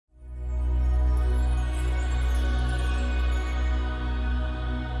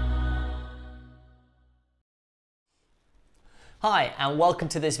Hi and welcome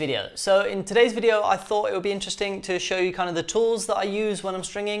to this video. So in today's video I thought it would be interesting to show you kind of the tools that I use when I'm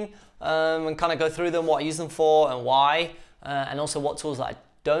stringing and kind of go through them, what I use them for and why, and also what tools that I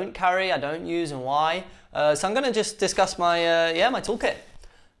don't carry, I don't use and why. So I'm going to just discuss my my toolkit.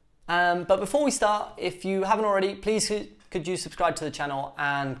 But before we start, if you haven't already, please could you subscribe to the channel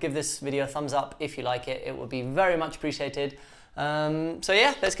and give this video a thumbs up if you like it. It would be very much appreciated. So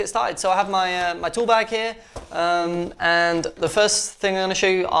yeah, let's get started. So I have my tool bag here, and the first thing I'm going to show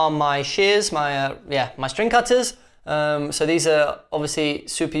you are my shears, my string cutters. So these are obviously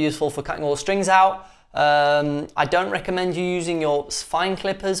super useful for cutting all the strings out. I don't recommend you using your fine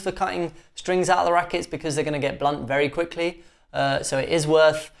clippers for cutting strings out of the rackets because they're going to get blunt very quickly. So it is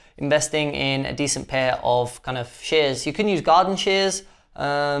worth investing in a decent pair of kind of shears. You can use garden shears,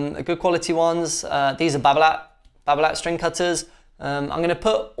 good quality ones. These are Babolat string cutters. I'm going to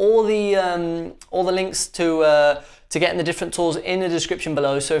put all the links to getting the different tools in the description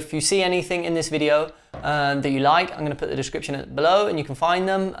below. So if you see anything in this video that you like, I'm going to put the description below and you can find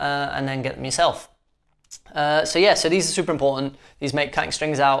them and then get them yourself. So these are super important. These make cutting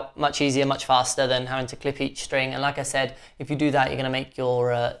strings out much easier, much faster than having to clip each string. And like I said, if you do that, you're going to make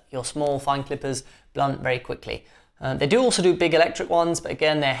your small fine clippers blunt very quickly. They do also do big electric ones, but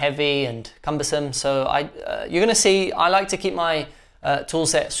again, they're heavy and cumbersome. So you're going to see, I like to keep my tool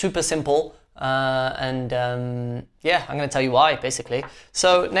set super simple. I'm going to tell you why, basically.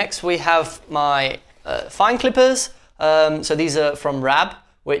 So next we have my fine clippers. So these are from Rab,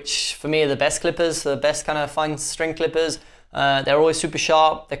 which for me are the best clippers, the best kind of fine string clippers. They're always super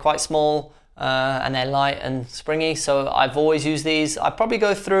sharp, they're quite small, and they're light and springy. So I've always used these. I probably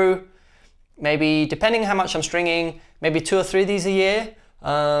go through, maybe depending how much I'm stringing, maybe 2 or 3 of these a year.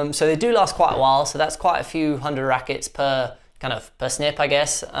 So they do last quite a while. So that's quite a few hundred rackets per snip, I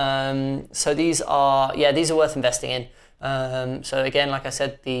guess. So these are worth investing in. So again, like I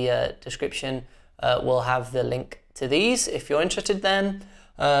said, the description will have the link to these if you're interested then.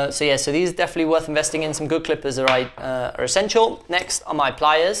 So these are definitely worth investing in. Some good clippers are essential. Next are my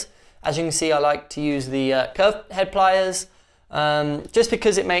pliers. As you can see, I like to use the curved head pliers. Just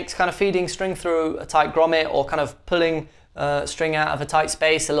because it makes kind of feeding string through a tight grommet or kind of pulling string out of a tight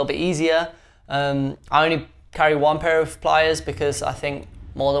space a little bit easier. I only carry 1 pair of pliers because I think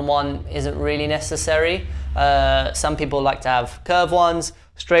more than one isn't really necessary. Some people like to have curved ones,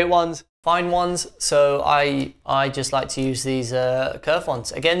 straight ones, fine ones, so I just like to use these curved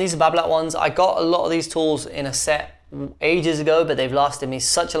ones. Again, these are Babolat ones. I got a lot of these tools in a set ages ago, but they've lasted me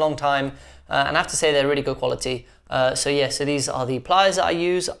such a long time, and I have to say they're really good quality. So these are the pliers that I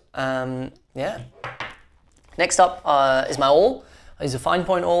use. Next up is my awl. I use a fine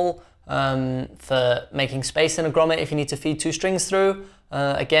point awl for making space in a grommet if you need to feed 2 strings through.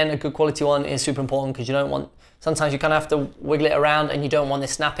 Again, a good quality one is super important because you don't want, sometimes you kind of have to wiggle it around and you don't want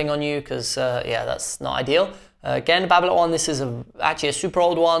this snapping on you because that's not ideal. Again, the Babolat one, this is actually a super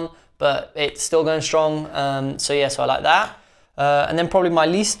old one, but it's still going strong. So I like that. And then probably my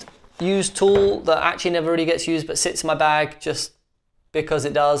least used tool that actually never really gets used but sits in my bag just because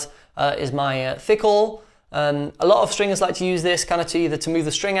it does is my thick awl. A lot of stringers like to use this kind of to either to move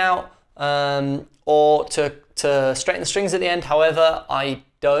the string out or to straighten the strings at the end. However, I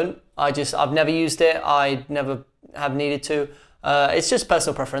don't. I've never used it. I never have needed to. It's just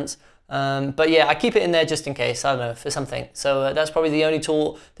personal preference. But yeah, I keep it in there just in case, I don't know, for something. So that's probably the only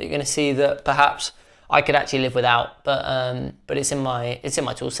tool that you're going to see that perhaps I could actually live without, but it's in my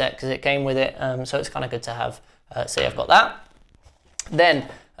tool set because it came with it, so it's kind of good to have. So I've got that. Then,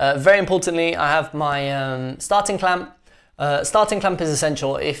 very importantly, I have my starting clamp. Starting clamp is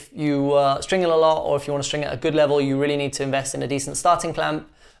essential if you are stringing a lot, or if you want to string at a good level. You really need to invest in a decent starting clamp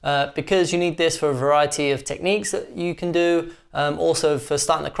because you need this for a variety of techniques that you can do. Also, for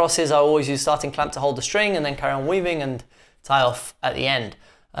starting the crosses, I always use starting clamp to hold the string and then carry on weaving and tie off at the end.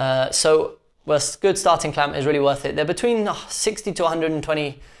 A good starting clamp is really worth it. They're between 60 to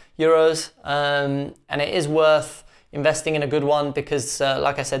 120 euros, and it is worth investing in a good one because,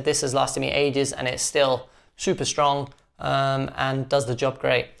 like I said, this has lasted me ages and it's still super strong and does the job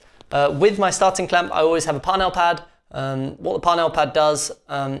great. With my starting clamp, I always have a Parnell Pad. What the Parnell Pad does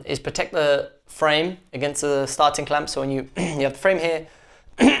is protect the frame against the starting clamp. So when you have the frame here,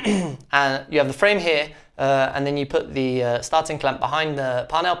 and you have the frame here, and then you put the starting clamp behind the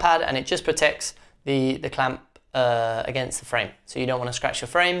Parnell Pad, and it just protects the clamp against the frame. So you don't want to scratch your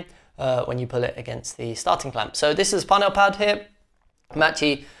frame when you pull it against the starting clamp. So this is Parnell Pad here.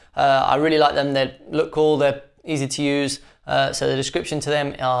 I really like them. They look cool. They're easy to use. So the description to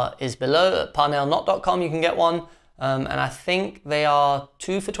them is below at parnellknot.com. You can get one. And I think they are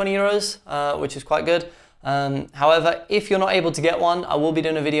 2 for 20 euros, which is quite good. However, if you're not able to get one, I will be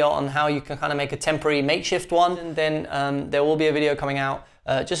doing a video on how you can kind of make a temporary makeshift one, and then there will be a video coming out,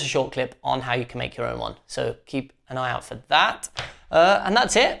 just a short clip on how you can make your own one. So keep an eye out for that. And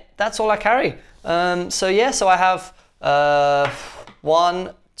that's it. That's all I carry. So yeah, so I have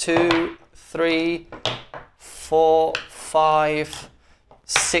 1, 2, 3, 4, 5,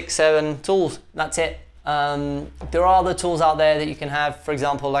 6, 7 tools. That's it. There are other tools out there that you can have. For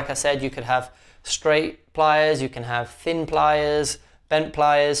example, like I said, you could have straight pliers, you can have thin pliers, bent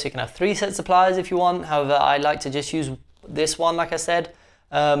pliers, so you can have 3 sets of pliers if you want. However, I like to just use this one, like I said.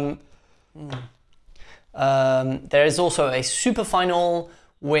 There is also a super fine awl,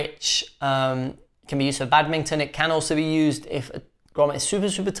 which can be used for badminton. It can also be used if a grommet is super,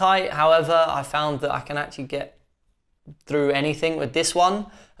 super tight. However, I found that I can actually get through anything with this one,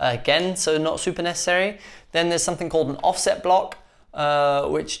 again, so not super necessary. Then there's something called an offset block,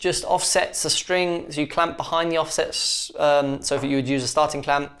 which just offsets the string, so you clamp behind the offsets. So if you would use a starting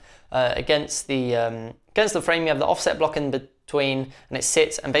clamp against the frame, you have the offset block in between, and it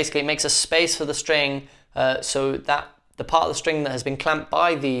sits, and basically it makes a space for the string, so that the part of the string that has been clamped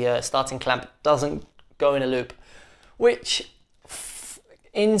by the starting clamp doesn't go in a loop, which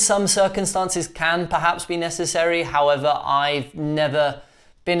in some circumstances can perhaps be necessary. However, I've never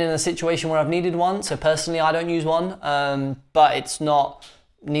been in a situation where I've needed one, so personally I don't use one, but it's not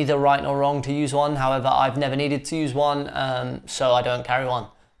neither right nor wrong to use one. However, I've never needed to use one, so I don't carry one,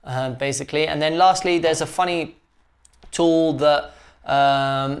 basically. And then lastly, there's a funny tool that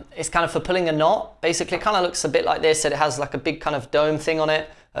is kind of for pulling a knot. Basically, it kind of looks a bit like this, and it has like a big kind of dome thing on it,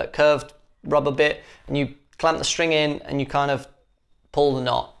 a curved rubber bit, and you clamp the string in and you kind of pull the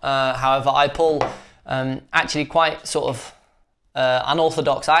knot. However, I pull actually quite sort of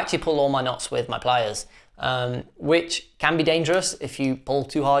unorthodox. I actually pull all my knots with my pliers, which can be dangerous. If you pull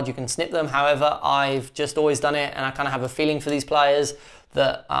too hard, you can snip them. However, I've just always done it, and I kind of have a feeling for these pliers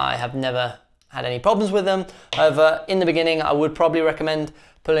that I have never had any problems with them. However, in the beginning, I would probably recommend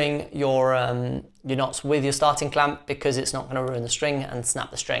pulling your knots with your starting clamp, because it's not going to ruin the string and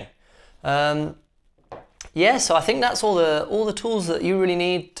snap the string. Yeah, so I think that's all the tools that you really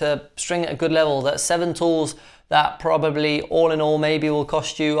need to string at a good level. That's 7 tools that probably all in all maybe will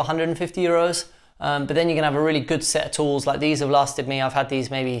cost you 150 euros. But then you're gonna have a really good set of tools. Like these have lasted me. I've had these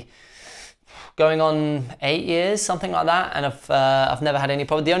maybe going on 8 years, something like that, and I've never had any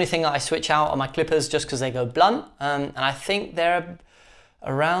problem. The only thing that I switch out are my clippers, just because they go blunt, and I think they're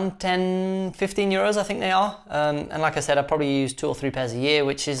around 10, 15 euros, I think they are. And like I said, I probably use 2 or 3 pairs a year,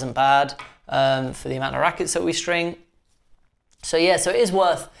 which isn't bad for the amount of rackets that we string. So yeah, so it is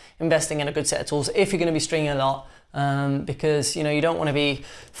worth investing in a good set of tools if you're going to be stringing a lot, because you know, you don't want to be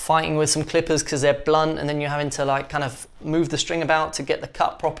fighting with some clippers because they're blunt, and then you're having to like kind of move the string about to get the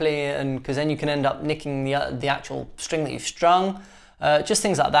cut properly, and because then you can end up nicking the actual string that you've strung. Just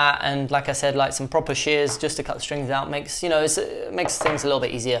things like that, and like I said, like some proper shears just to cut the strings out makes, you know, it makes things a little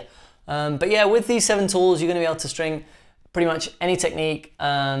bit easier. But yeah, with these 7 tools, you're going to be able to string pretty much any technique,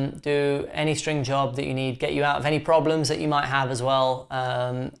 do any string job that you need, get you out of any problems that you might have as well.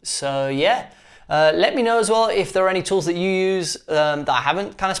 So yeah, let me know as well if there are any tools that you use that I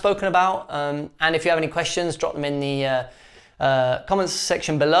haven't kind of spoken about, and if you have any questions, drop them in the comments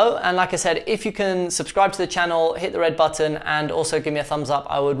section below. And like I said, if you can subscribe to the channel, hit the red button, and also give me a thumbs up,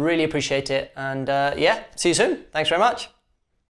 I would really appreciate it. And yeah, see you soon. Thanks very much.